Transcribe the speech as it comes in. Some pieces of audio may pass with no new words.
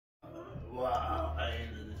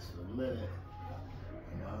a minute.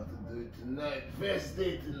 I'm about to do it tonight. First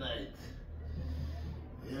day tonight.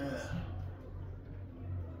 Yeah.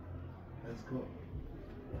 Let's go.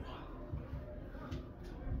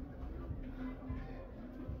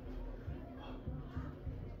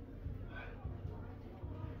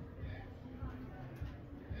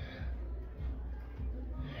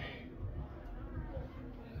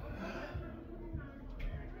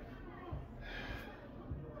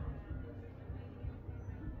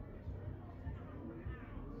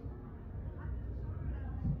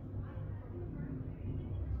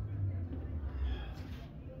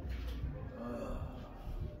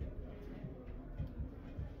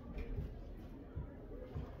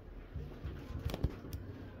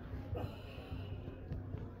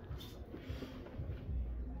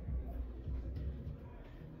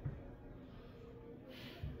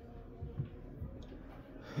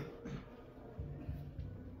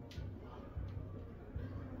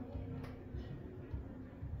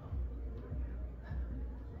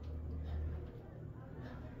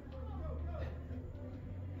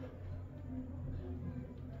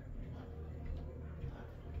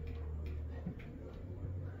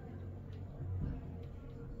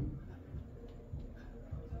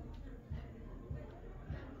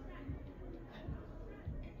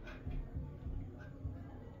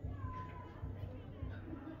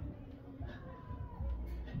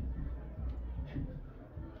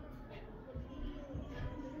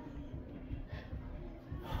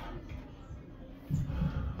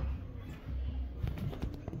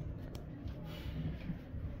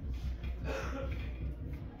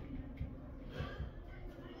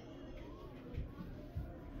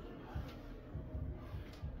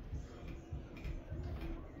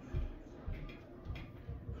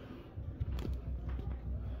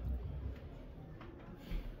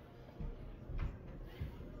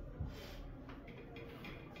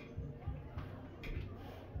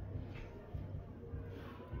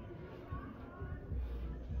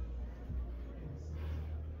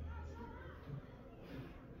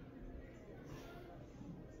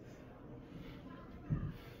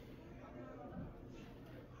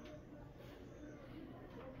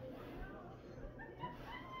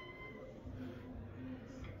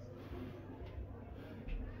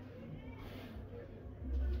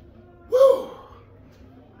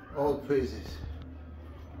 All praises,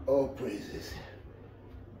 all praises.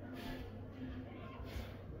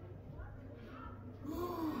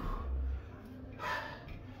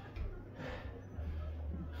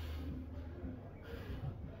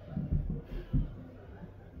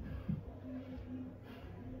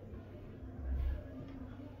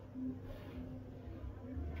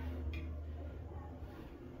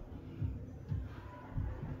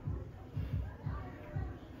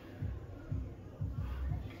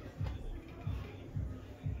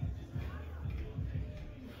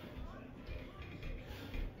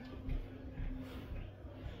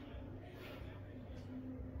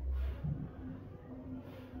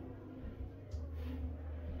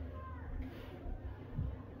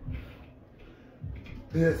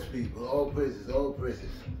 Yes, people, all praises, all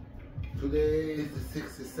praises. Today is the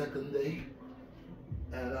 62nd day,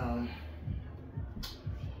 and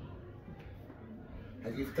I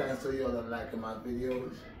give thanks to y'all that like my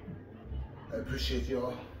videos. I appreciate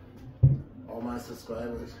y'all, all my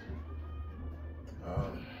subscribers.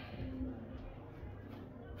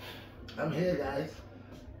 I'm here, guys.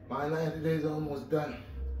 My 90 days almost done.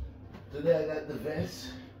 Today I got the vest,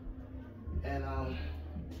 and I'm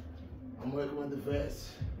working with the vest.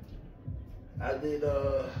 I did,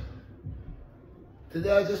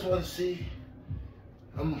 today I just want to see,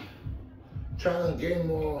 I'm trying to gain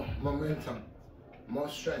more momentum, more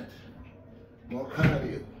strength, more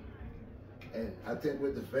cardio. And I think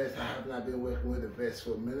with the vest, I have not been working with the vest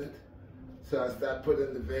for a minute. So I started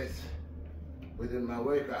putting the vest within my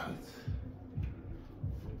workouts.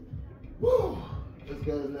 Woo! Let's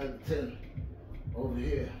go to another 10 over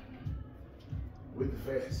here with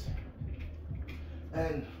the vest.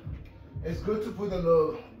 And it's good to put a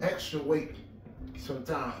little extra weight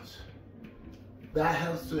sometimes. That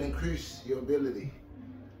helps to increase your ability.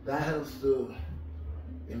 That helps to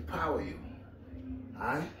empower you.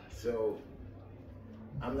 Alright? So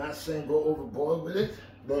I'm not saying go overboard with it,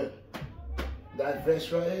 but that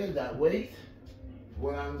vest right here, that weight,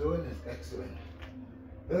 what I'm doing is excellent.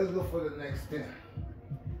 Let's go for the next 10.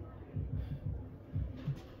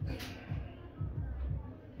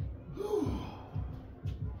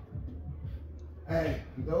 Hey,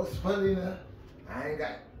 those funny enough, I ain't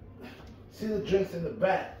got, see the drinks in the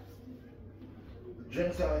back. The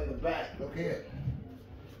drinks are in the back, look here.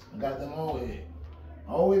 I got them all here.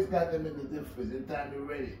 I always got them in the difference, anytime you're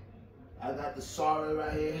ready. I got the sorrel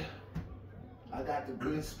right here. I got the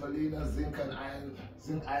green spirulina, zinc, iron,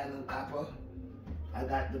 and copper. I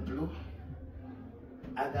got the blue.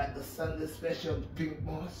 I got the Sunday Special pink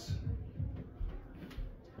moss.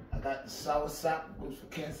 I got the sour sap, goes for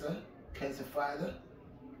cancer fighter.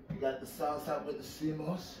 You got the sour sap with the sea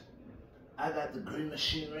moss. I got the green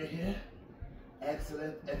machine right here.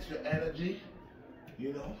 Excellent, extra energy.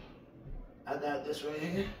 You know, I got this right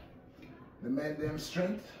here. The Mandem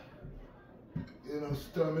strength. You know,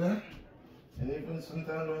 stamina. And even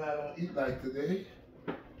sometimes when I don't eat like today,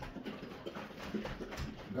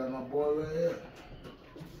 got my boy right here.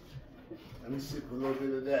 Let me sip a little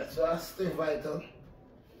bit of that. So I stay vital.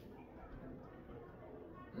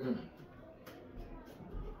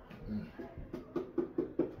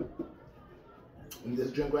 And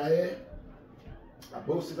this drink right here, I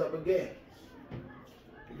boost it up again.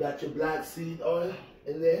 You got your black seed oil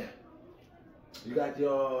in there. You got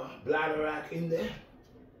your bladderwrack in there.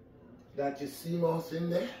 Got your sea moss in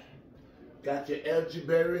there. Got your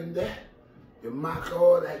elderberry in there. Your maca,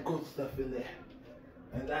 all that good stuff in there.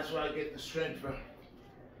 And that's where I get the strength from.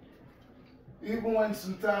 Even when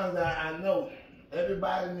sometimes I know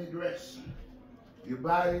everybody needs rest. Your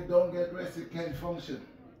body don't get rest, it can't function.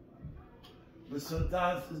 But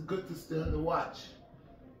sometimes it's good to stay on the watch.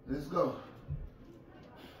 Let's go.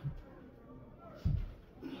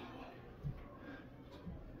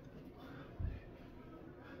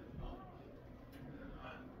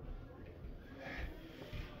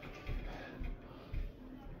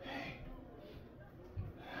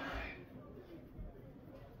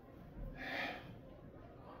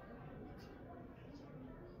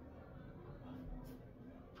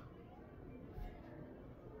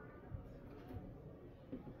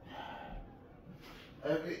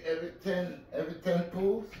 Every 10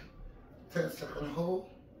 pulls, 10-second hold,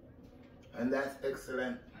 and that's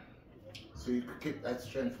excellent. So you can keep that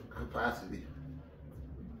strength capacity.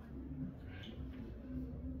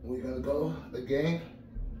 We're gonna go again.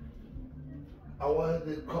 I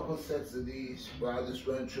wanted a couple sets of these, but I just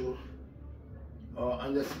went through.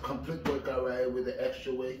 And just a complete workout right with the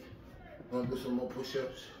extra weight. I'm gonna do some more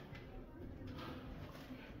push-ups.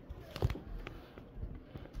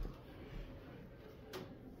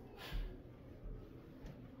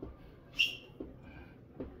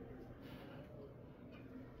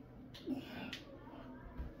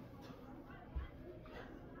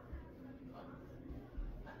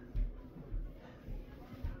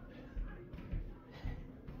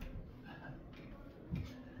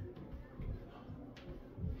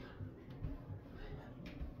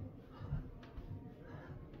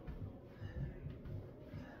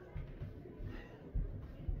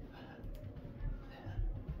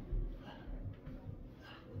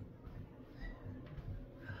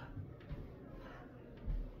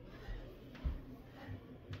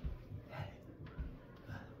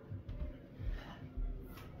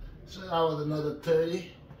 So that was another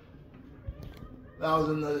 30. That was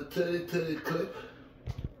another 30 clip.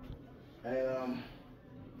 And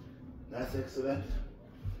that's excellent.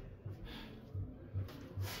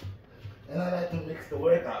 And I like to mix the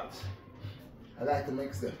workouts. I like to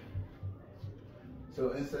mix them.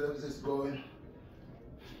 So instead of just going,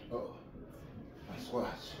 oh, my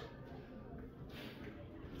squats.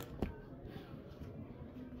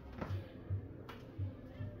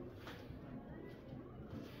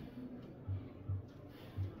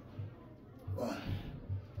 One,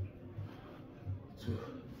 2,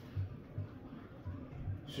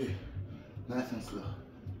 3, nice and slow.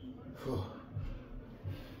 4,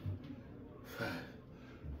 5,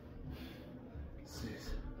 6,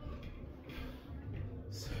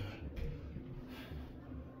 7,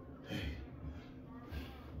 8,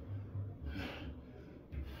 9,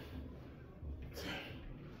 10.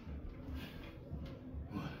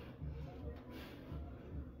 1,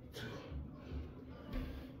 2,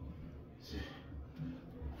 3, 4,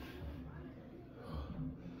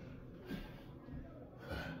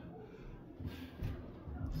 5,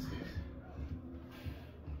 6,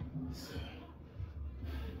 7,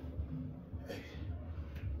 8,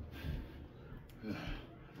 9, 10.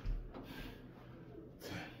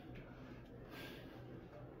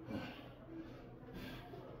 1,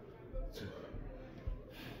 2,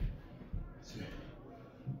 3,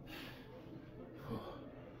 4,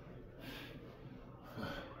 5,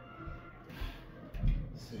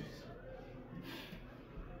 6,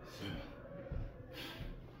 7,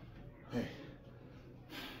 8,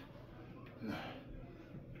 9,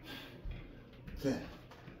 10.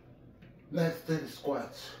 Next 30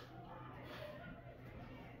 squats.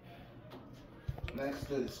 Next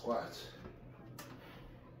 30 squats.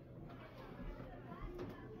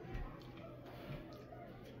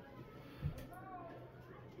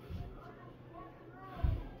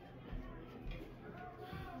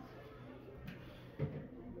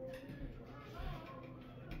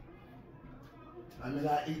 I mean,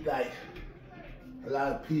 I eat like a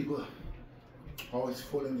lot of people, always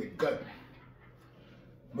full in the gut.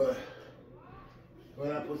 But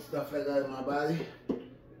when I put stuff like that in my body,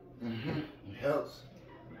 it helps.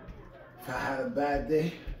 If I had a bad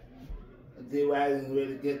day, a day where I didn't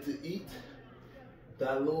really get to eat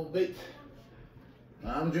that little bit,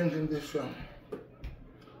 now I'm drinking this from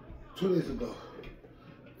 2 days ago.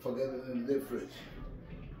 Forget it in the deep fridge.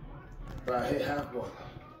 But I hit half bottle.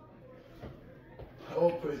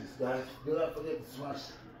 All praises, guys. Do not forget to smash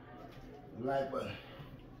the like button.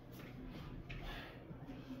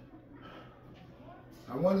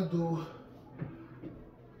 I want to do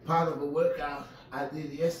part of a workout I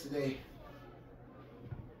did yesterday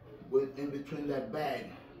with in between that bag,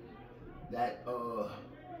 that the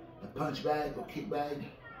punch bag or kick bag,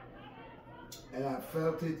 and I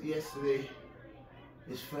felt it yesterday.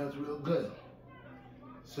 It felt real good.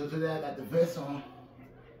 So today I got the vest on,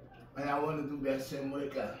 and I want to do that same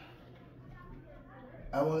workout.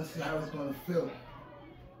 I want to see how it's going to feel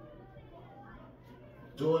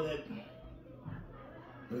doing it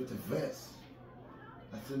with the vest.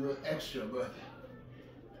 That's a little extra, but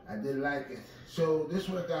I did like it. So this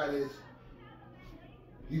workout is,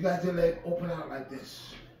 you got your leg open out like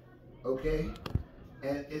this, okay?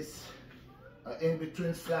 And it's an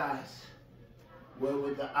in-between size where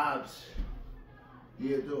with the abs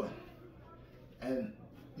you're doing. And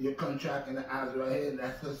you're contracting the abs right here, and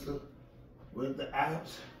that's just to, with the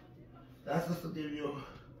abs, that's just to give you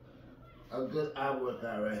a good ab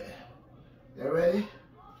workout right here. You ready?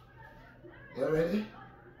 You ready?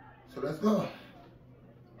 So let's go.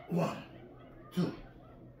 1, 2,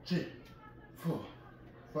 3, 4,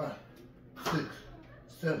 5, 6,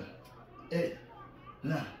 7, 8,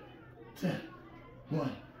 9, 10.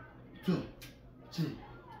 1, 2, 3,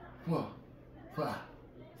 4, 5,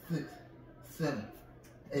 6, 7,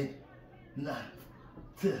 8, 9,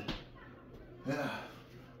 10. Yeah,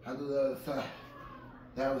 I'll do the other side.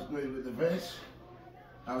 That was great with the vest.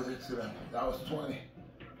 That was excellent. That was 20.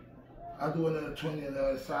 I'll do another 20 on the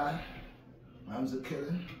other side. Arms are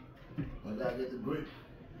killing. I gotta get the grip.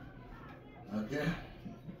 Okay?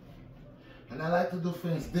 And I like to do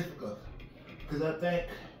things difficult, because I think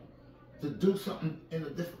to do something in a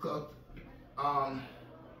difficult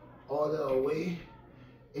order or way,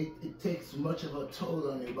 it takes much of a toll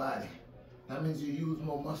on your body. That means you use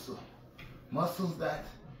more muscle. Muscles that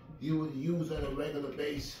you would use on a regular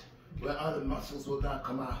basis where other muscles will not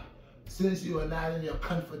come out. Since you are not in your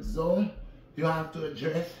comfort zone, you have to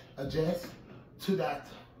adjust to that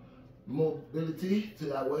mobility, to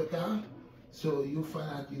that workout. So you find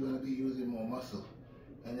out you're going to be using more muscle,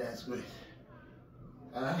 and that's great.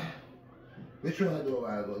 Which one I do a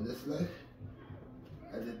while ago? This leg?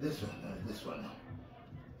 I did this one. This one now.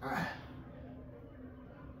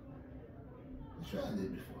 Which one I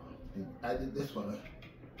did before? I did this one.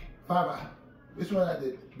 Father, which one I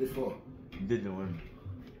did before? You did the one.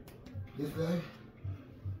 This leg?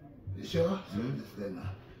 You sure? So this leg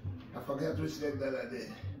now. I forgot which leg that I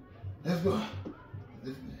did. Let's go.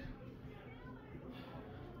 This leg.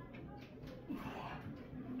 1,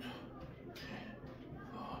 2, 3,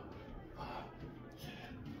 4, 5, 6,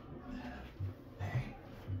 7, 8,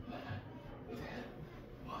 9, 10.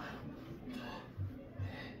 1, 2,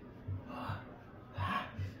 3, 4, 5,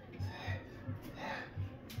 6, 7,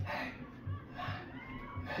 8, 9,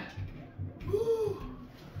 10. Woo!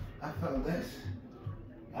 I found this.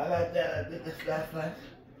 I like that. I did this last night,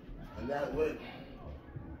 and that worked.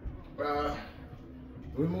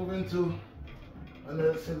 We're moving to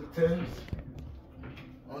another set of turns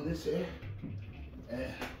on this here.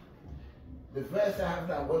 And the vest, I have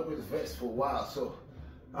not worked with the vest for a while, so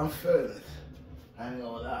I'm feeling it. I ain't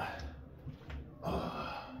gonna lie.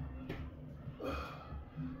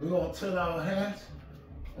 We're gonna turn our hands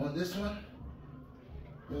on this one.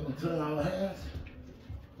 We're gonna turn our hands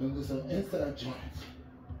and do some inside joints.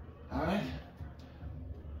 Alright?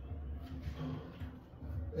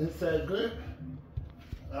 Inside grip.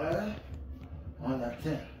 Alright? On that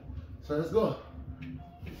 10. So let's go. 1,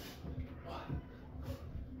 2,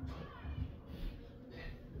 3,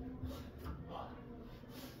 4,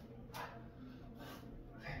 5,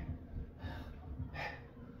 6, 7,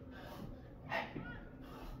 8,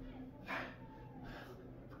 9,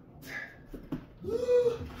 10.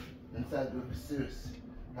 Woo! Inside grip is serious.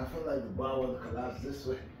 I feel like the bar will collapse this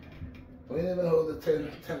way. We never hold the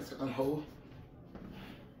 10-second hold.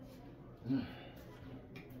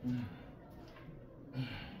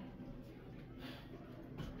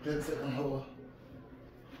 10-second hold.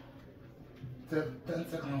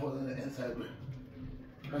 10-second hold on the inside grip.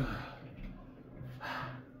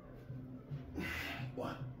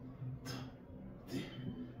 1, 2, 3,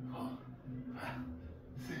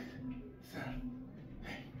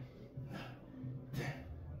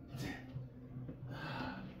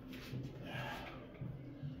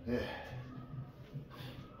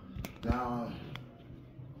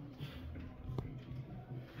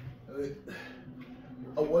 with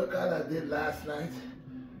a workout I did last night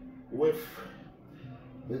with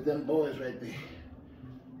them boys right there.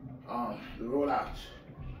 The rollouts.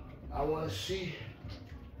 I want to see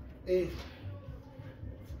if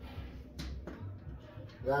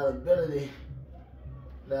that ability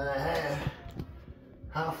that I have,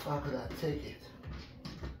 how far could I take it?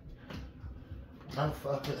 How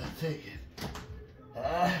far could I take it?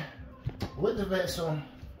 With the vest on,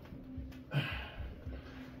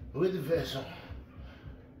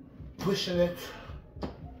 pushing it,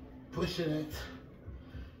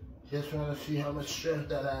 just want to see how much strength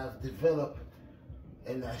that I've developed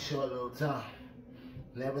in that short little time.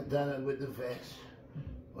 Never done it with the vest,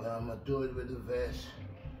 but I'm gonna do it with the vest,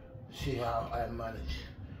 see how I manage.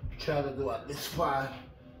 Try to do at least 5.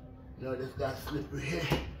 You know, this guy's slippery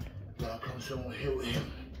here. Gonna come somewhere here with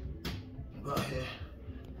him. Go ahead.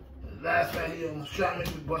 The last time he almost tried to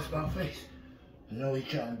make me bust my face. You know he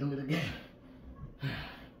trying to do it again.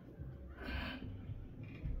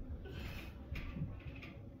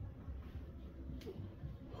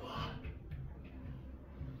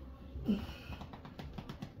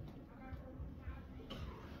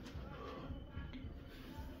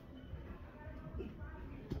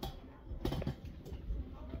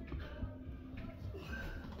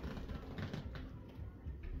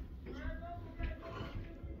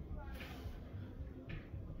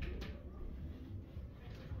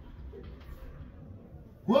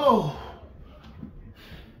 Whoa!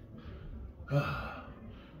 That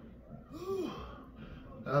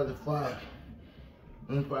was 5.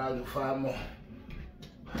 I'm probably do 5 more.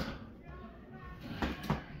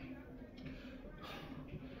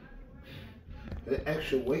 The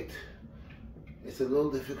extra weight, it's a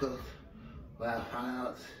little difficult, but I find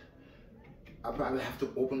out I probably have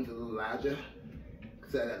to open it a little larger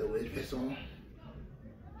because I got the weight vest on.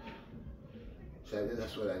 So I guess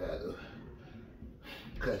that's what I gotta do.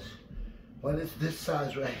 Because when it's this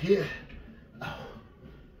size right here,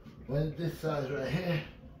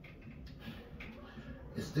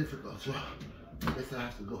 it's difficult. So I guess I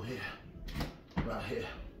have to go here, right here.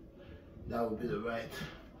 That would be the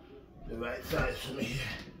right size for me here.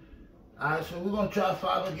 Alright, so we're gonna try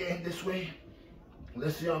 5 again this way.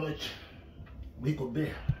 Let's see how much we could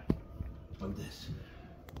bear of this.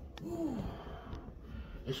 Ooh.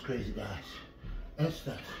 It's crazy, guys.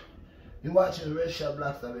 Instant. You're watching the Red Shot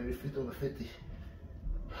Black Star, baby, Fit Over 50.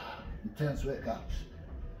 Intense workouts.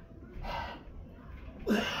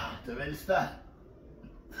 The ready to start.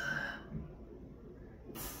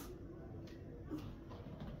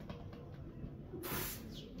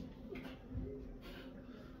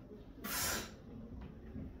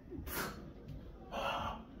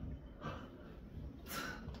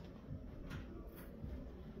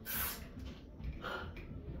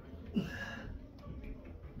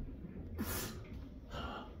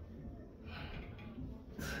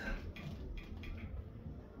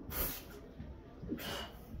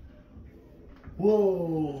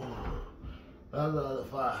 Whoa, that's another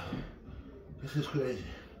 5. This is crazy.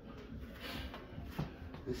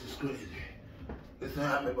 This is crazy. This is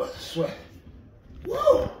how me about to sweat.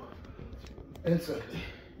 Woo! Instantly,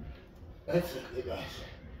 guys.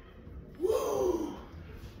 Woo!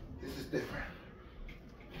 This is different.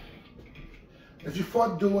 If you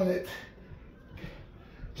thought doing it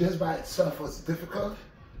just by itself was difficult,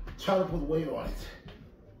 try to put weight on it.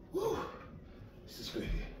 Woo! This is crazy.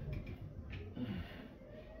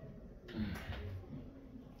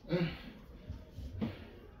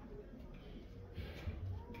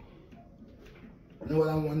 You know what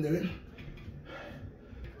I'm wondering?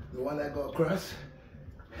 The one that go across,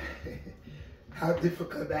 how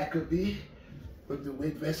difficult that could be with the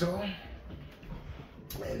weight vest on.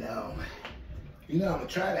 And you know I'm gonna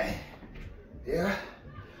try that. Yeah?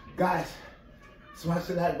 Guys, smash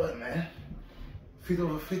the like button, man. Fit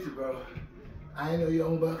Over 50, bro. I ain't no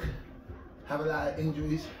young buck. Have a lot of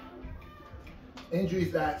injuries.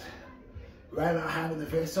 Injuries that right now having the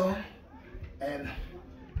vest on and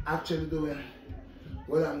actually doing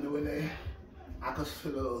what I'm doing there, I could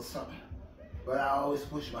feel a little something. But I always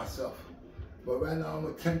push myself. But right now I'm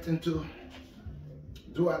attempting to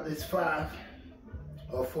do at least 5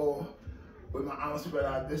 or 4 with my arms spread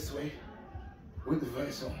out this way with the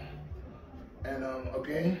vest on. And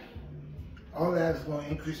again, all that is going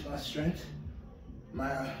to increase my strength,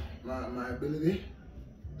 my ability,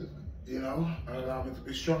 you know, and allow me to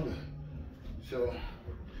be stronger. So,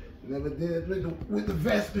 never did it with the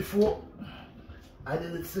vest before. I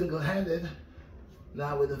did it single-handed,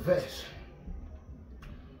 now with the vest.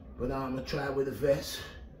 But now I'm gonna try with the vest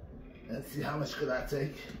and see how much could I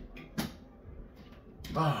take.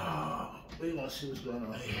 We're gonna see what's going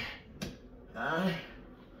on here. Alright.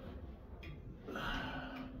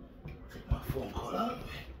 Take my phone call out of the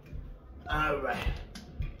way. Alright.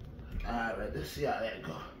 Alright, let's see how that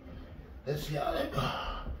go. Let's see how that go.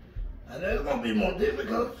 I know it's gonna be more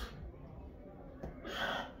difficult.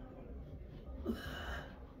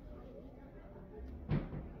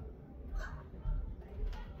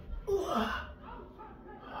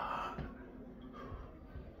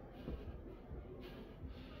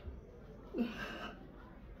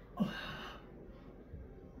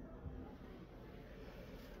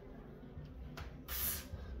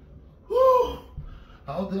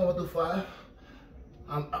 I don't think I'm gonna do 5.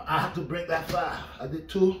 I have to break that 5. I did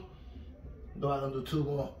 2. No, I'm gonna do 2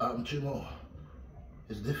 more, 3 more.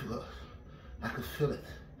 It's difficult. I can feel it,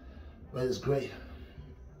 but it's great.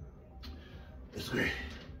 It's great.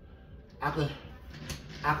 I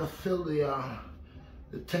can feel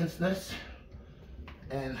the tenseness,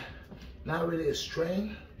 and not really a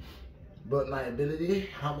strain, but my ability,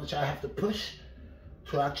 how much I have to push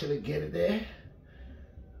to actually get it there.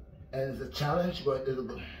 And it's a challenge, but it's a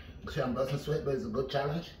good, see, I'm busting sweat, but it's a good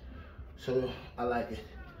challenge. So I like it.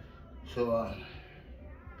 So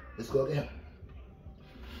let's go again.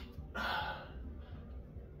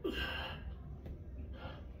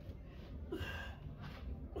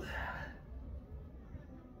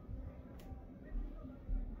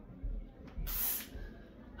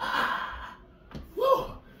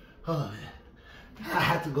 Woo! Oh man, I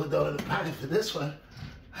had to go down in the pocket for this one.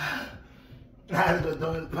 I had to go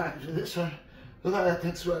down in the pocket for this one. Look how that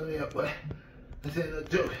thing swelled me up, boy. This ain't no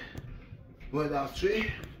joke. Went down 3.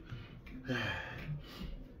 I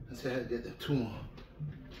said I had to get the 2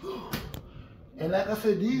 more. And like I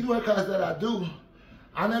said, these workouts that I do,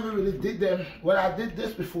 I never really did them. Well, I did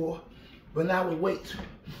this before, but now with weight.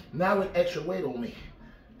 Now with extra weight on me.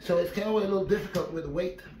 So it's kind of a little difficult with the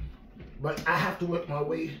weight, but I have to work my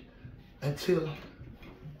way until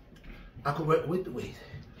I can work with the weight.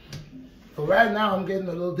 For right now, I'm getting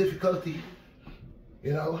a little difficulty,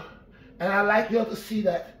 you know, and I like y'all to see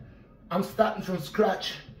that I'm starting from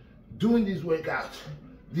scratch doing these workouts.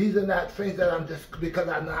 These are not things that I'm just because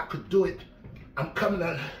I know I could do it. I'm coming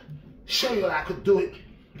to show you I could do it.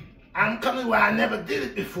 I'm coming where I never did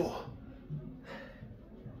it before.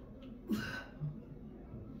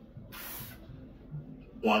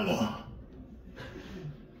 One more.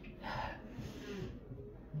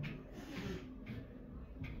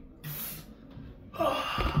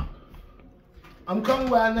 I'm coming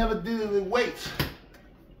where I never did it with weights.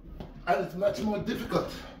 And it's much more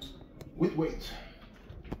difficult with weights.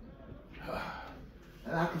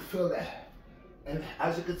 And I can feel that. And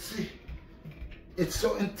as you can see, it's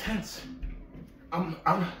so intense. I'm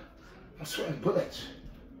sweating bullets.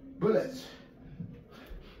 Bullets.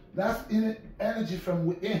 That's energy from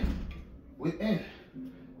within. Within.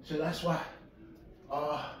 So that's why.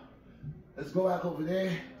 Let's go back over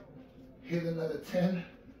there. Hit another 10.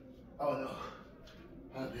 Oh no.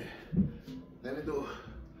 Okay. Let me do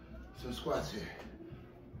some squats here.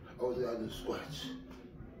 Oh, I do squats.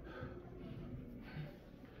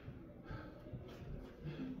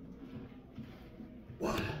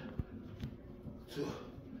 One, 2,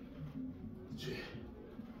 3,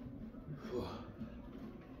 4,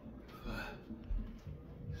 5,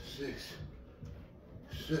 6,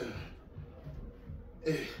 7,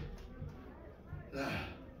 8, 9,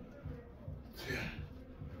 10.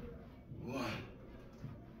 1,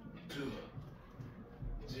 2,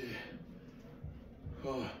 3,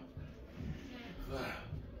 4, 5,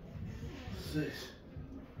 6,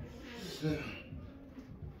 7,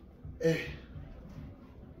 8,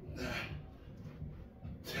 9,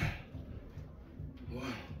 10.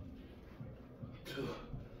 1, 2,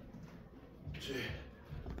 3,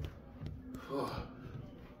 4,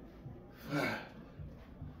 5,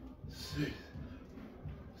 6,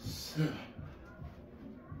 7,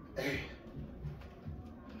 8,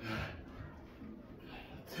 9,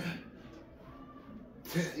 10.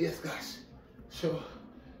 10. Yes, guys. So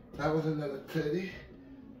that was another 30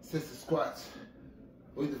 sister squats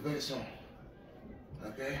with the vest on.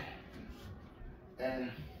 Okay,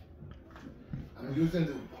 and I'm using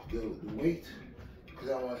the weight because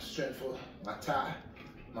I want to strengthen my thigh,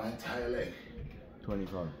 my entire leg.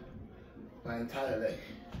 25. My entire leg.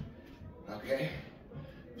 Okay,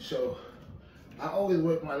 so I always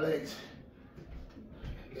work my legs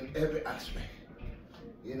in every aspect,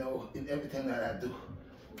 you know, in everything that I do.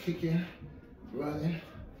 Kicking, running,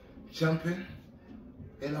 jumping,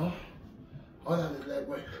 you know, all that is leg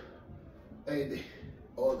work. Every day,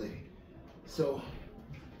 all day. So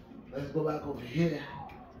let's go back over here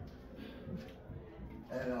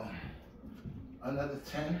and another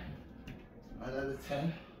 10, another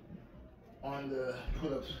 10, on the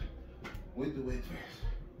pull-ups with the weight vest.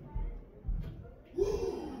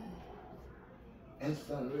 Woo!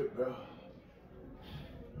 Instant rip, bro.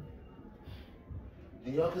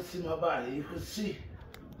 And y'all can see my body. You can see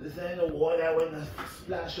this ain't no water I went and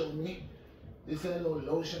splash on me. This ain't no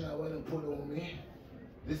lotion I went and put on me.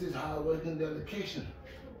 This is hard work and dedication.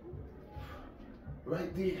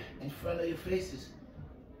 Right there in front of your faces.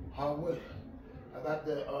 Hard work. I got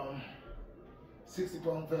the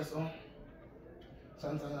 60-pound vest on.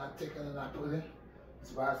 Sometimes I take it and I put in.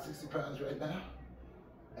 It's about 60 pounds right now.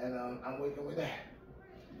 And I'm working with that.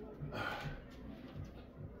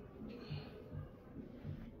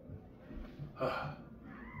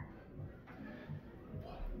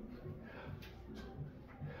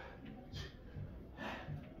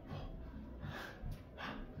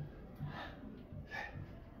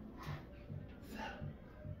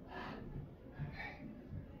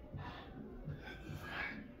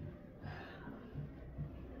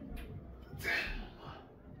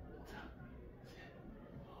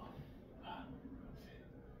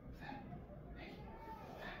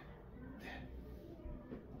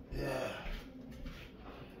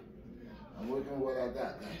 What I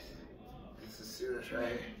got, guys. This is serious right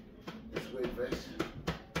here. This weight vest.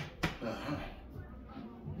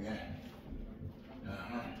 Yeah.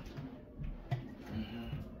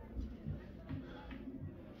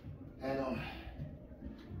 And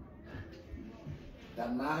that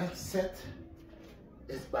mindset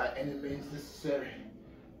is by any means necessary.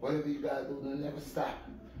 Whatever you gotta do, never stop.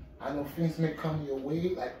 I know things may come your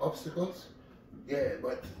way like obstacles. Yeah,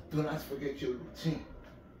 but do not forget your routine.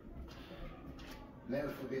 Never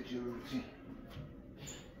forget your routine.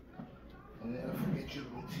 Never forget your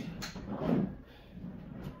routine.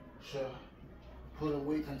 So, putting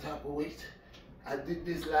weight on top of weight. I did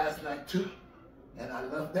this last night too, and I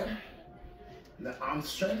love them. The arm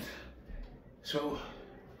strength. So,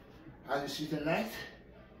 as you see tonight,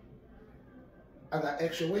 I got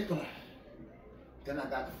extra weight on. Then I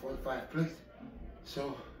got the 45 plate.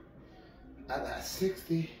 So, I got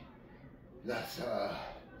 60. That's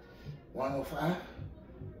 105.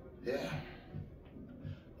 Yeah,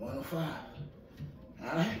 105.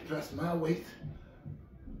 All right, plus my weight.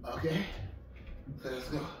 Okay, so let's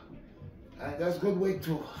go. All right, that's good weight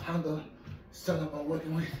to handle starting up on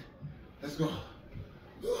working weight. Let's go.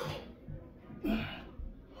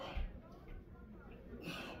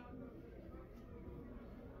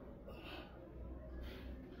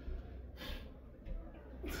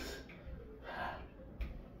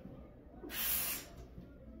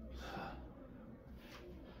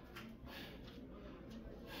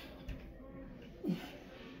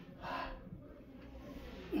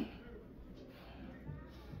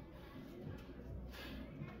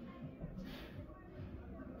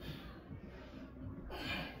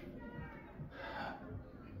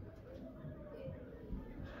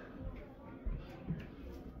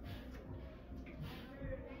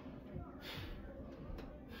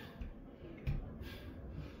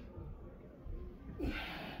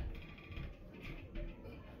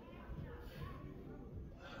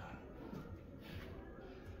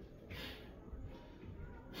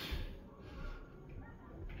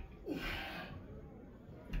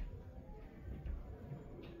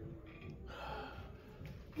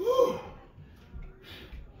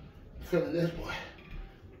 Feeling this, boy.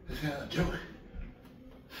 This ain't a joke.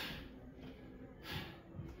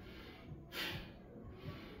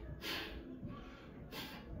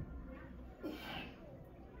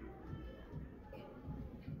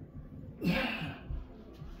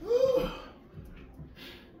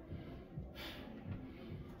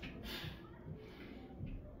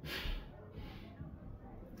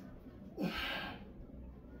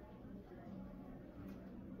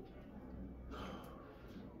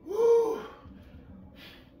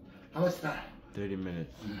 How much time? 30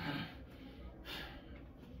 minutes.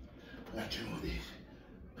 I got 2 more of these.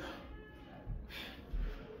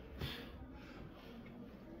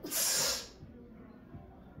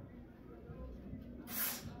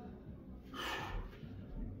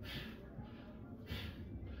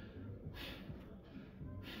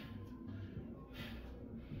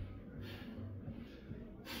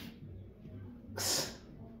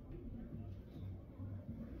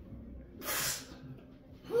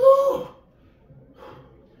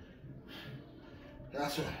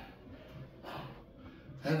 That's right.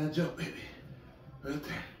 And a joke, baby. Right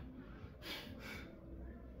there.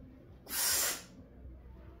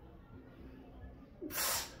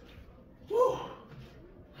 Woo.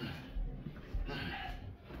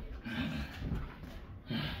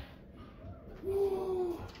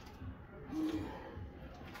 Woo.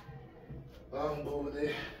 I'm over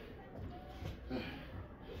there.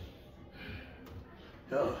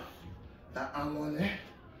 Yo, that arm on there,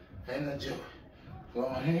 ain't no joke. Go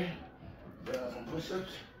on here, do some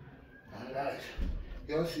push-ups, and guys,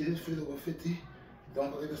 y'all see this video go 50.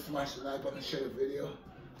 Don't forget to smash the like button and share the video.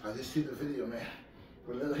 I just see the video, man.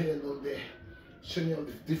 With a little here, a little there. Showing you all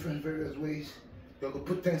the different various ways y'all can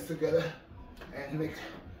put things together and do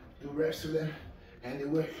reps with them. And they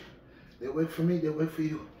work. They work for me, they work for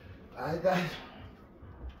you. Alright guys?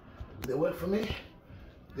 They work for me,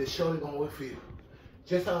 they surely gonna work for you.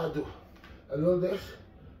 Just how I do. A little this,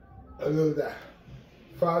 a little that.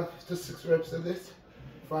 5 to 6 reps of this,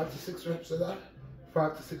 5 to 6 reps of that,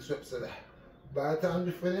 5 to 6 reps of that. By the time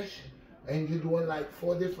you finish and you're doing like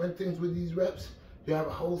 4 different things with these reps, you have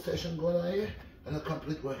a whole session going on here and a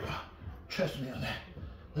complete workout. Trust me on that.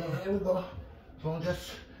 Yeah, here we go. So I'm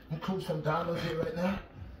just include some downloads here right now.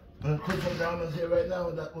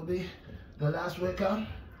 That will be the last workout.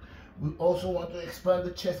 We also want to expand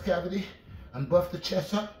the chest cavity and buff the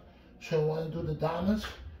chest up. So we want to do the diamonds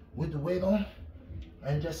with the weight on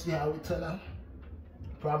and just see how we turn out.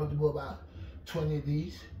 Probably do about 20 of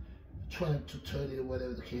these, 20 to 30 or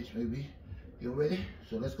whatever the case may be. You ready?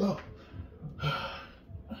 So let's go.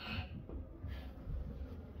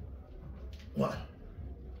 1,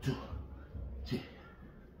 2, 3,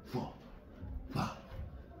 4, 5,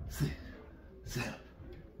 6, 7,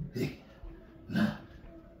 8, 9,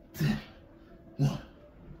 10. 1,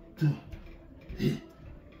 2, 3,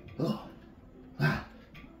 4, 5,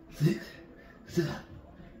 6, 7,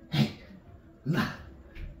 8, 9,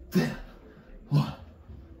 10. 1,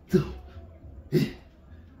 2, 3,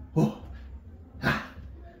 4, 5,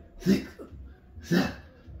 6, 7,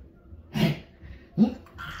 8.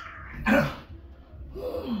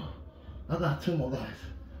 I got 2 more guys.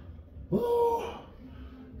 Woo!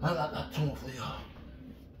 I got 2 more for y'all.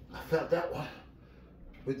 I felt that one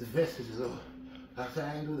with the vest as well. After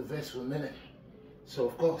I ain't do the vest for a minute, so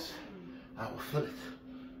of course I will feel it.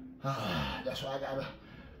 That's why I gotta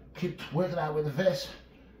keep working out with the vest.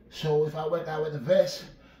 So if I work out with the vest,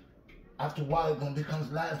 after a while it gonna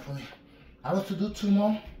become lighter for me. I was to do 2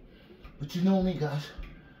 more, but you know me guys.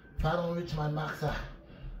 If I don't reach my max,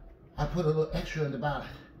 I put a little extra in the bottom.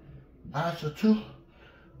 Alright, so 2.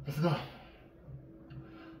 Let's go.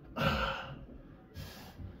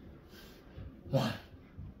 1,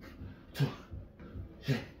 2,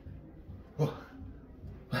 3, 4,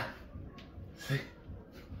 5, 6,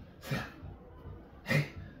 7, 8,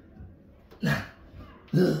 9,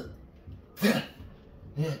 10.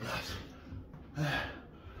 Yeah, guys.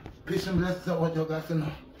 Peace and blessings. I want y'all guys to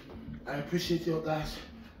know. I appreciate y'all guys.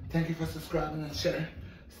 Thank you for subscribing and sharing.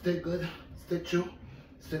 Stay good, stay true,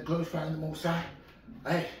 stay glorifying the Most High.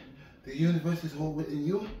 Hey, the universe is all within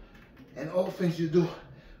you, and all things you do,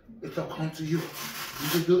 it'll come to you. You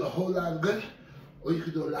could do a whole lot of good, or you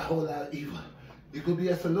could do a whole lot of evil. You could be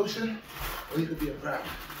a solution, or you could be a problem.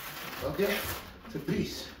 Okay? So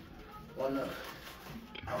peace. One love.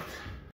 Out.